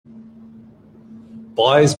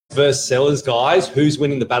Buyers versus sellers, guys. Who's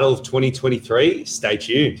winning the battle of 2023? Stay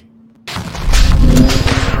tuned.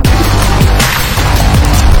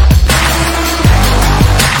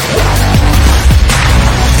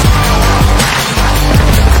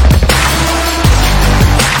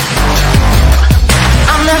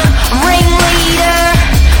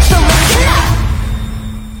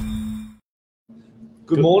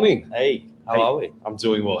 Good morning. Hey, how are we? I'm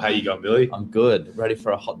doing well. How you going, Billy? I'm good. Ready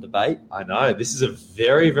for a hot debate? I know. This is a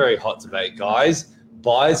very, very hot debate, guys.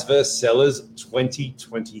 Buyers versus sellers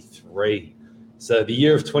 2023. So the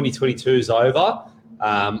year of 2022 is over.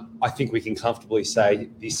 I think we can comfortably say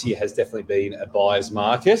this year has definitely been a buyer's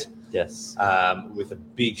market. Yes. With a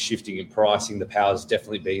big shifting in pricing, the power's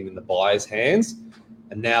definitely been in the buyer's hands.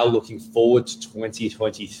 And now looking forward to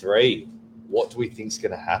 2023, what do we think is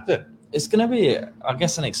going to happen? It's going to be, I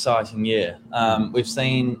guess, an exciting year. We've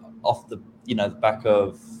seen off the back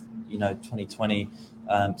of 2020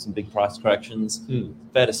 some big price corrections.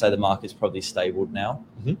 Fair to say the market's probably stabled now.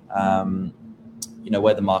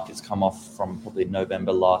 Where the market's come off from probably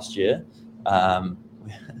November last year.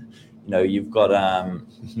 You've got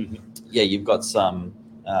you've got some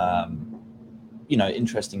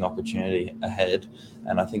interesting opportunity ahead,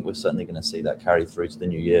 and I think we're certainly going to see that carry through to the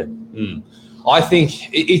new year. I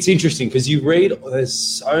think it's interesting because there's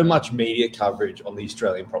so much media coverage on the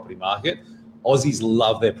Australian property market. Aussies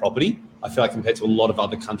love their property. I feel like compared to a lot of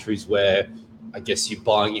other countries where I guess you're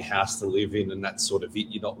buying your house to live in and that's sort of it,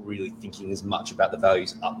 you're not really thinking as much about the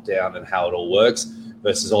values up, down and how it all works.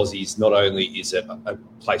 Versus Aussies, not only is it a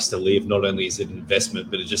place to live, not only is it an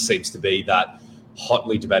investment, but it just seems to be that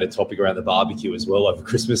hotly debated topic around the barbecue as well over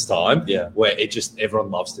Christmas time, where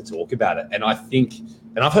everyone loves to talk about it. And I think,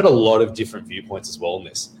 and I've heard a lot of different viewpoints as well on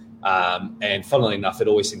this. And funnily enough, it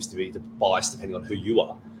always seems to be biased depending on who you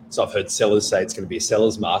are. So I've heard sellers say it's going to be a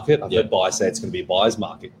seller's market. I've heard buyers say it's going to be a buyer's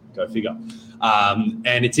market. Go figure.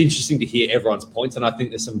 And it's interesting to hear everyone's points. And I think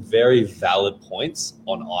there's some very valid points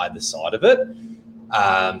on either side of it.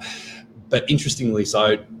 But interestingly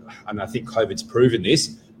so, and I think COVID's proven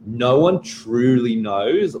this, no one truly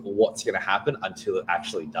knows what's going to happen until it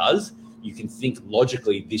actually does. You can think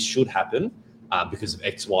logically this should happen because of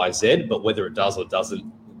X, Y, Z, but whether it does or doesn't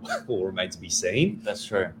will remain to be seen. That's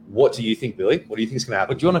true. What do you think, Billy? What do you think is going to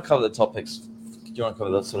happen? Do you want to cover the topics? Do you want to cover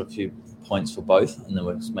those sort of few points for both, and then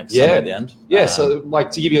we'll make some at the end? Yeah. So,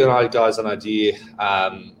 to give you guys an idea. First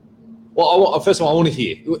of all, I want to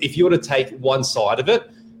hear if you were to take one side of it.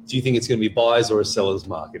 Do you think it's going to be buyers or a seller's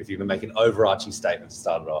market? If you're going to make an overarching statement to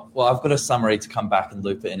start it off. Well, I've got a summary to come back and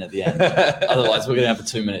loop it in at the end. Otherwise, we're going to have a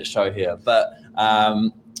 2-minute show here. But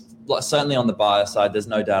certainly on the buyer side, there's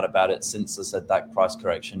no doubt about it. Since I said that price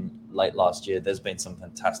correction late last year, there's been some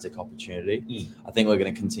fantastic opportunity. I think we're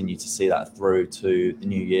going to continue to see that through to the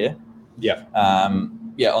new year. Yeah.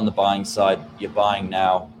 On the buying side, you're buying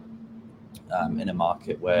now in a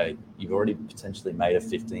market where you've already potentially made a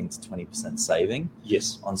 15 to 20% saving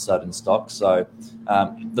on certain stocks. So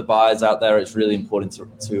the buyers out there, it's really important to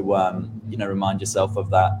remind yourself of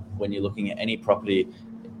that when you're looking at any property,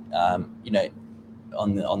 on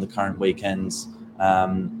the current weekends,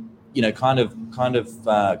 kind of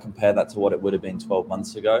compare that to what it would have been 12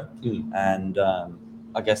 months ago. And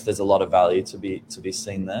I guess there's a lot of value to be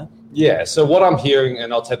seen there. Yeah. So what I'm hearing,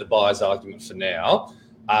 and I'll take the buyer's argument for now,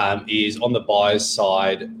 is on the buyer's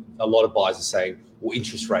side, a lot of buyers are saying, well,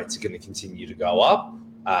 interest rates are going to continue to go up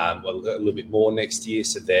a little bit more next year.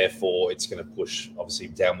 So therefore, it's going to push, obviously,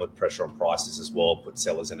 downward pressure on prices as well, put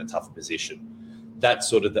sellers in a tougher position. That's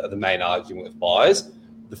sort of the main argument with buyers.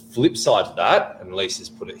 The flip side of that, and Lise has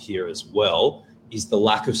put it here as well, is the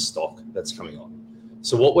lack of stock that's coming on.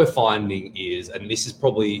 So what we're finding is, and this is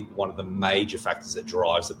probably one of the major factors that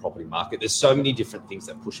drives the property market. There's so many different things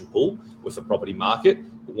that push and pull with the property market.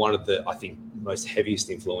 But one of the, I think, most heaviest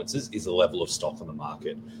influences is the level of stock on the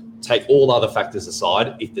market. Take all other factors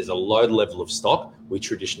aside, if there's a low level of stock, we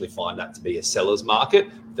traditionally find that to be a seller's market.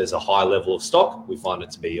 If there's a high level of stock, we find it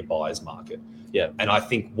to be a buyer's market. Yeah, and I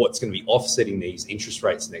think what's going to be offsetting these interest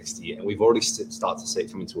rates next year, and we've already started to see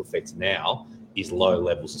it come into effect now, is low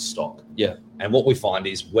levels of stock. Yeah. And what we find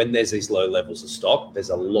is when there's these low levels of stock, there's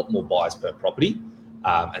a lot more buyers per property.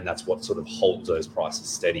 And that's what sort of holds those prices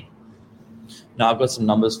steady. Now, I've got some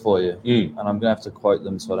numbers for you, and I'm going to have to quote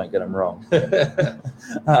them so I don't get them wrong.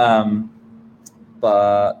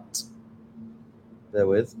 But bear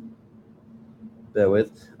with.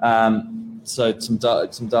 So some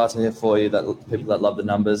data here for you, that people that love the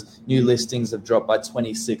numbers. New listings have dropped by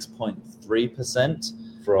 26.3%.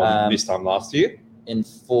 From this time last year? In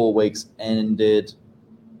 4 weeks ended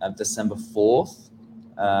December 4th.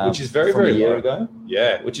 which is very, from very a year low. ago.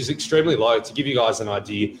 Yeah, which is extremely low. To give you guys an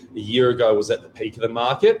idea, a year ago was at the peak of the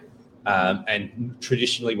market. And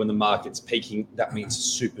traditionally, when the market's peaking, that means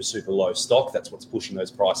super, super low stock. That's what's pushing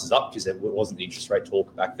those prices up because there wasn't the interest rate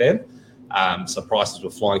talk back then. So prices were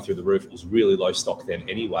flying through the roof. It was really low stock then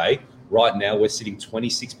anyway. Right now, we're sitting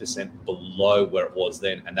 26% below where it was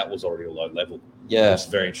then, and that was already a low level. Yeah. It's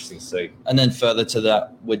very interesting to see. And then further to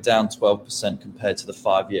that, we're down 12% compared to the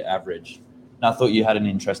 5-year average. And I thought you had an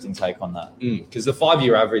interesting take on that. Because the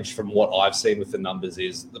 5-year average, from what I've seen with the numbers,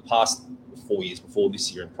 is the past 4 years before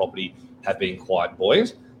this year in property have been quite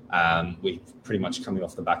buoyant. We pretty much coming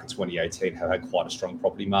off the back of 2018 have had quite a strong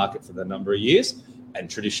property market for the number of years. And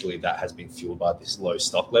traditionally that has been fueled by this low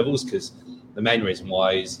stock levels, because the main reason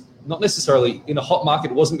why is not necessarily in a hot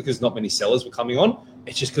market. It wasn't because not many sellers were coming on.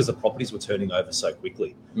 It's just because the properties were turning over so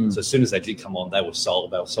quickly. So as soon as they did come on, they were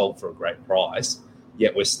sold. They were sold for a great price.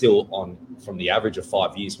 Yet we're still on, from the average of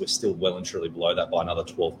 5 years, we're still well and truly below that by another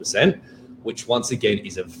 12%, which once again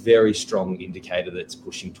is a very strong indicator that's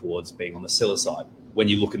pushing towards being on the seller side when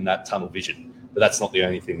you look in that tunnel vision. But that's not the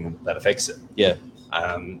only thing that affects it. Yeah.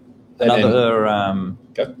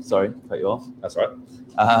 Sorry, cut you off. That's right.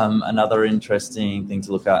 Another interesting thing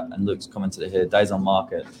to look at, and Luke's commented it here, days on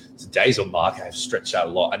market. So days on market have stretched out a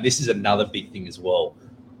lot. And this is another big thing as well.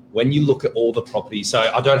 When you look at all the properties, so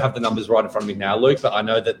I don't have the numbers right in front of me now, Luke, but I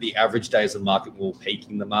know that the average days on market when we were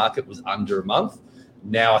peaking the market was under a month.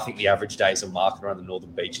 Now I think the average days on market around the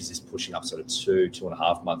Northern Beaches is pushing up sort of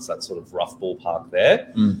 2.5 months, that sort of rough ballpark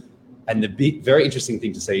there. And the very interesting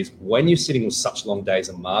thing to see is when you're sitting with such long days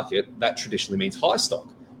on market, that traditionally means high stock,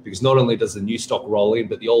 because not only does the new stock roll in,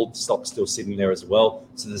 but the old stock's still sitting there as well.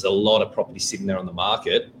 So there's a lot of property sitting there on the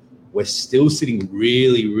market. We're still sitting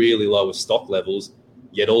really, really low with stock levels,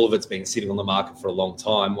 yet all of it's been sitting on the market for a long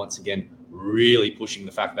time. Once again, really pushing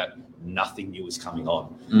the fact that nothing new is coming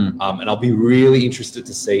on. And I'll be really interested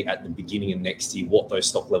to see at the beginning of next year what those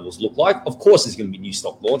stock levels look like. Of course, there's going to be new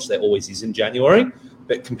stock launch. There always is in January.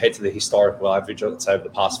 But compared to the historical average, let's say over the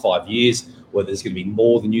past 5 years, where there's going to be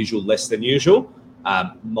more than usual, less than usual,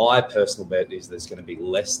 my personal bet is there's going to be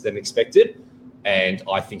less than expected. And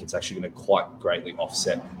I think it's actually going to quite greatly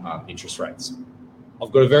offset interest rates.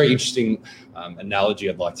 I've got a very interesting analogy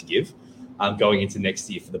I'd like to give going into next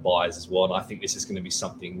year for the buyers as well. And I think this is going to be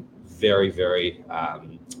something very, very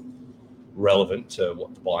relevant to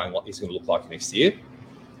what the buying is going to look like next year.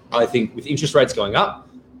 I think with interest rates going up,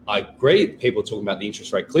 I agree. People are talking about the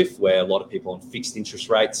interest rate cliff, where a lot of people on fixed interest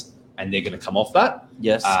rates, and they're going to come off that.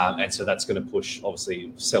 Yes. And so that's going to push,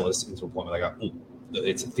 obviously, sellers into a point where they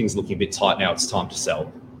go, things looking a bit tight now, it's time to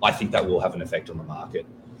sell. I think that will have an effect on the market.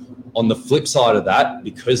 On the flip side of that,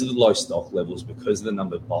 because of the low stock levels, because of the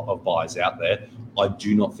number of buyers out there, I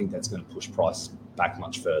do not think that's going to push prices back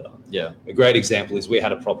much further. Yeah. A great example is we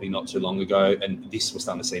had a property not too long ago, and this we're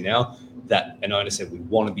starting to see now, that an owner said, we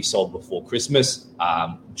want to be sold before Christmas.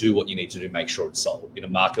 Do what you need to do, make sure it's sold in a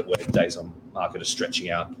market where days on market are stretching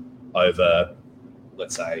out over,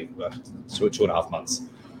 let's say, 2.5 months.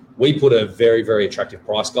 We put a very, very attractive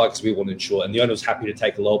price guide because we want to ensure, and the owner was happy to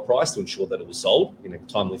take a lower price to ensure that it was sold in a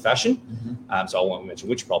timely fashion. So I won't mention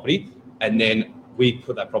which property. And then we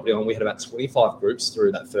put that property on. We had about 25 groups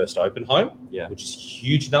through that first open home, which is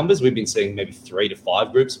huge numbers. We've been seeing maybe 3 to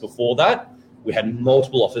 5 groups before that. We had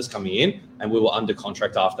multiple offers coming in, and we were under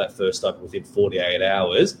contract after that first open within 48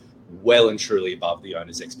 hours, well and truly above the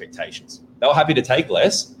owner's expectations. They were happy to take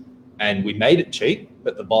less, and we made it cheap,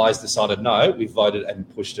 but the buyers decided no. We voted and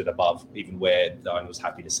pushed it above even where the owner was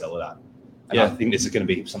happy to sell it at. And I think this is going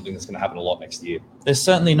to be something that's going to happen a lot next year. There's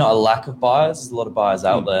certainly not a lack of buyers. There's a lot of buyers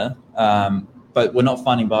out there. But we're not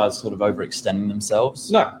finding buyers sort of overextending themselves.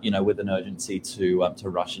 No. With an urgency to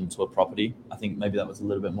rush into a property. I think maybe that was a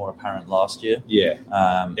little bit more apparent last year. Yeah.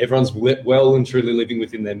 Everyone's well and truly living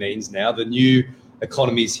within their means now. The new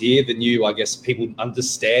economy's here. The new, I guess, people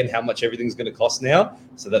understand how much everything's going to cost now,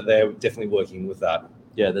 so that they're definitely working with that.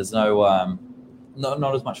 Yeah. There's no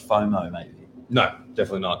not as much FOMO maybe. No,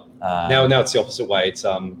 definitely not. Now it's the opposite way. It's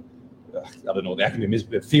I don't know what the acronym is,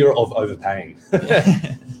 but fear of overpaying.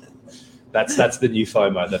 That's the new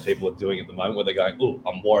FOMO that people are doing at the moment, where they're going, "Oh,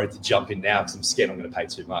 I'm worried to jump in now because I'm scared I'm going to pay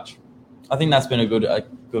too much." I think that's been a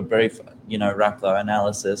good brief, wrap though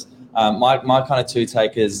analysis. My kind of two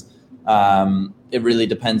take is it really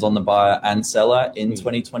depends on the buyer and seller in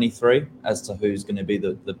 2023 as to who's going to be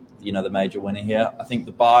the major winner here. I think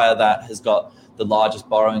the buyer that has got the largest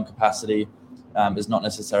borrowing capacity is not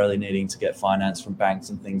necessarily needing to get finance from banks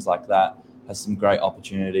and things like that. Has some great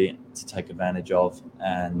opportunity to take advantage of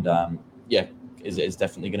and is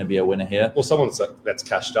definitely going to be a winner here. Well, someone that's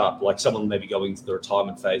cashed up, like someone maybe going into the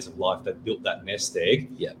retirement phase of life that built that nest egg,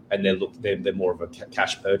 and they're more of a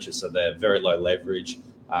cash purchase, so they're very low leverage.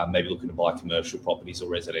 Maybe looking to buy commercial properties or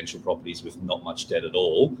residential properties with not much debt at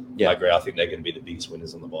all. I agree. I think they're going to be the biggest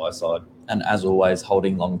winners on the buyer side. And as always,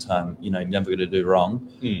 holding long term, you're never going to do wrong.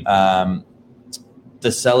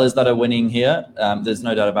 The sellers that are winning here, there's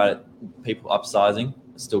no doubt about it. People upsizing,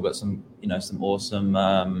 still got some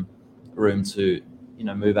awesome room to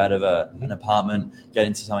move out of an apartment, get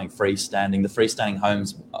into something freestanding. The freestanding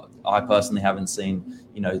homes, I personally haven't seen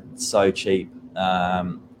so cheap,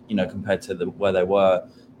 compared to where they were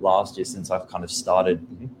last year since I've kind of started.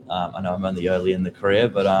 I know I'm only early in the career,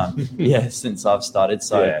 but since I've started,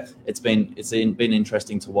 so it's been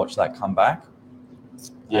interesting to watch that come back.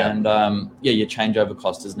 And your changeover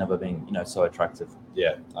cost has never been so attractive.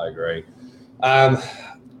 Yeah, I agree.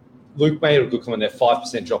 Luke made a good comment there.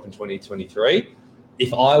 5% drop in 2023.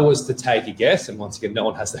 If I was to take a guess, and once again, no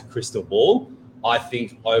one has that crystal ball, I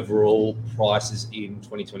think overall prices in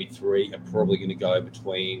 2023 are probably going to go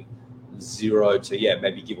between 0 to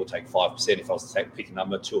maybe give or take 5%. If I was to pick a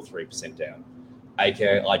number, 2 or 3% down.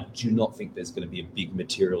 AKA, I do not think there's going to be a big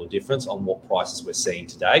material difference on what prices we're seeing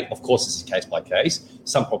today. Of course, this is case by case.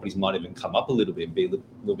 Some properties might even come up a little bit and be a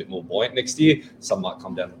little bit more buoyant next year. Some might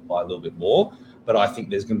come down by a little bit more. But I think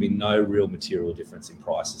there's going to be no real material difference in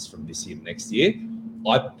prices from this year to next year.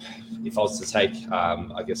 If I was to take,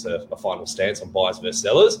 a final stance on buyers versus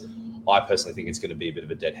sellers, I personally think it's going to be a bit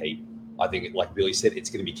of a dead heat. I think, like Billy said, it's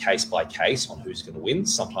going to be case by case on who's going to win.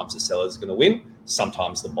 Sometimes the seller's going to win.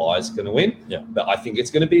 Sometimes the buyer's going to win. But I think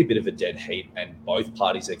it's going to be a bit of a dead heat, and both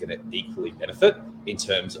parties are going to equally benefit in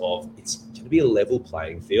terms of it's going to be a level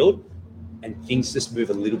playing field, and things just move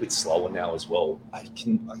a little bit slower now as well. I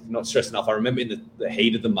cannot stress enough. I remember in the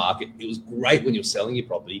heat of the market, it was great when you're selling your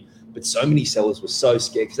property, but so many sellers were so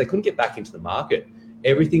scared because they couldn't get back into the market.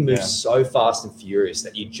 Everything moved so fast and furious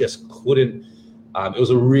that you just couldn't. It was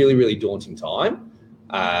a really, really daunting time.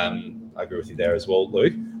 I agree with you there as well,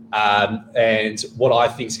 Luke. And what I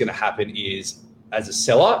think is going to happen is, as a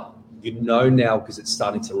seller, now because it's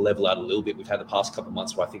starting to level out a little bit. We've had the past couple of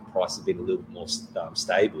months where I think prices have been a little bit more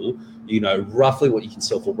stable. Roughly what you can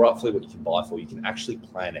sell for, roughly what you can buy for. You can actually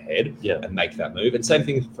plan ahead and make that move. And same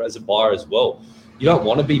thing as a buyer as well. You don't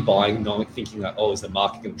want to be buying thinking that, is the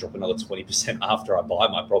market going to drop another 20% after I buy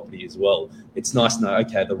my property as well? It's nice to know,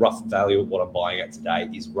 okay, the rough value of what I'm buying at today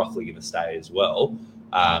is roughly going to stay as well.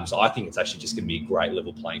 So I think it's actually just going to be a great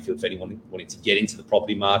level playing field for anyone wanting to get into the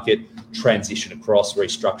property market, transition across,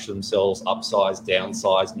 restructure themselves, upsize,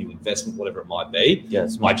 downsize, new investment, whatever it might be.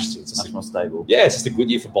 It's much more stable. Yeah, it's just a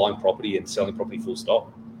good year for buying property and selling property full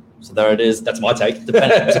stop. So there it is. That's my take.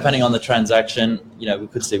 Depending on the transaction, we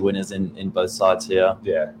could see winners in both sides here.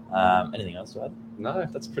 Anything else to add? No,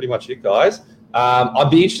 that's pretty much it, guys.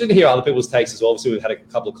 I'd be interested to hear other people's takes as well. Obviously, we've had a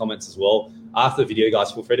couple of comments as well. After the video,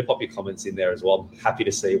 guys, feel free to pop your comments in there as well. I'm happy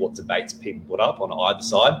to see what debates people put up on either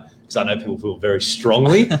side, because I know people feel very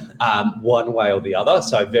strongly one way or the other.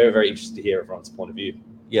 So very, very interested to hear everyone's point of view.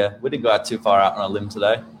 Yeah, we didn't go out too far out on a limb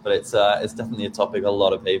today, but it's definitely a topic a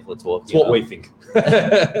lot of people are talking about. It's what we think,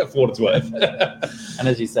 for what it's worth. And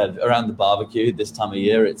as you said, around the barbecue this time of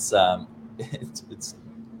year, it's highly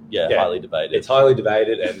debated. It's highly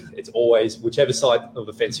debated, and it's always whichever side of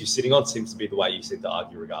the fence you're sitting on seems to be the way you seem to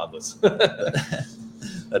argue regardless.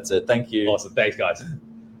 That's it. Thank you. Awesome. Thanks, guys.